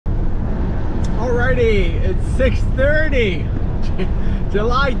Alrighty, it's 6:30,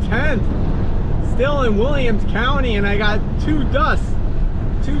 July 10th, still in Williams County, and I got two dusts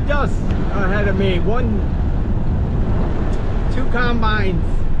ahead of me. Two combines.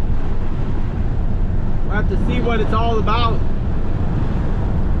 We'll have to see what it's all about.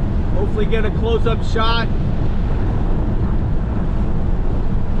 Hopefully get a close-up shot.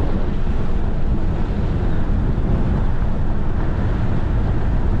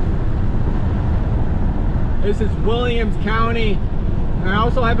 This is Williams County. And I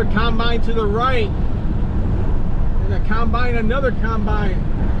also have a combine to the right. And another combine.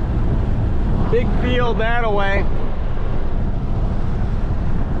 Big field that away.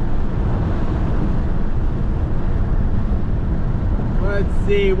 Let's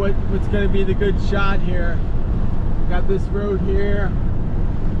see what's going to be the good shot here. Got this road here.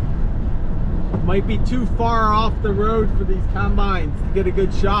 Might be too far off the road for these combines to get a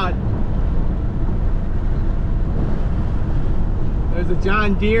good shot. There's a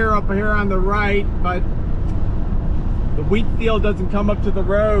John Deere up here on the right, but the wheat field doesn't come up to the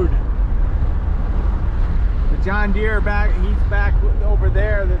road. The John Deere he's back over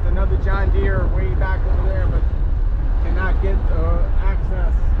there. There's another John Deere way back over there, but cannot get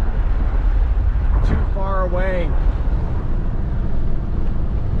access. Too far away.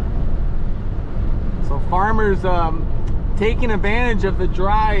 So farmers taking advantage of the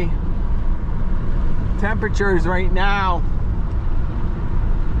dry temperatures right now.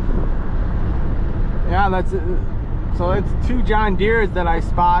 Yeah, so it's two John Deeres that I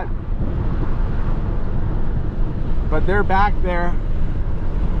spot, but they're back there,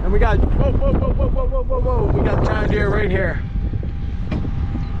 and we got whoa, we got John Deere right here.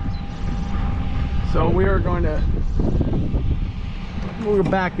 So we're gonna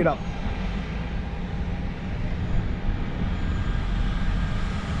back it up.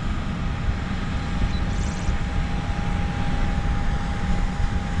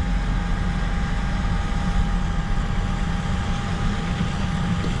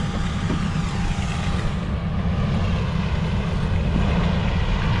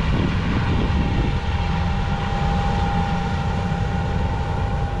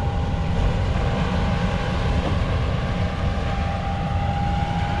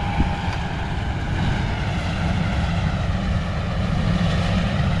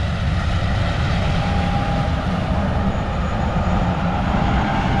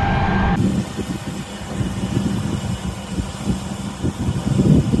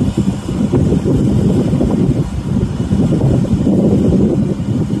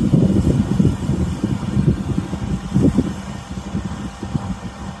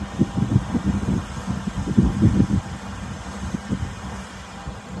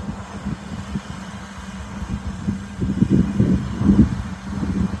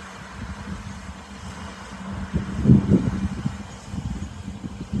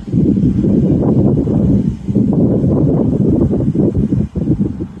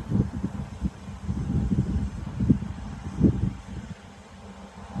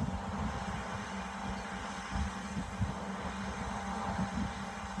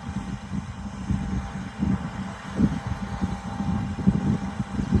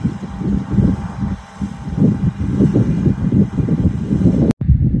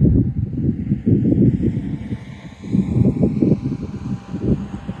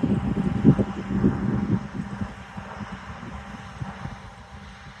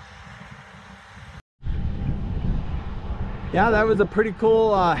 Yeah, that was a pretty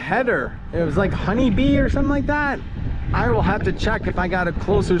cool header. It was like honeybee or something like that. I will have to check if I got a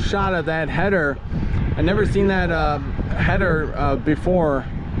closer shot of that header. I've never seen that header before,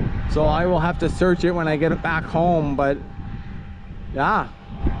 so I will have to search it when I get it back home. But yeah,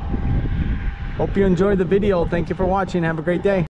 hope you enjoyed the video. Thank you for watching. Have a great day.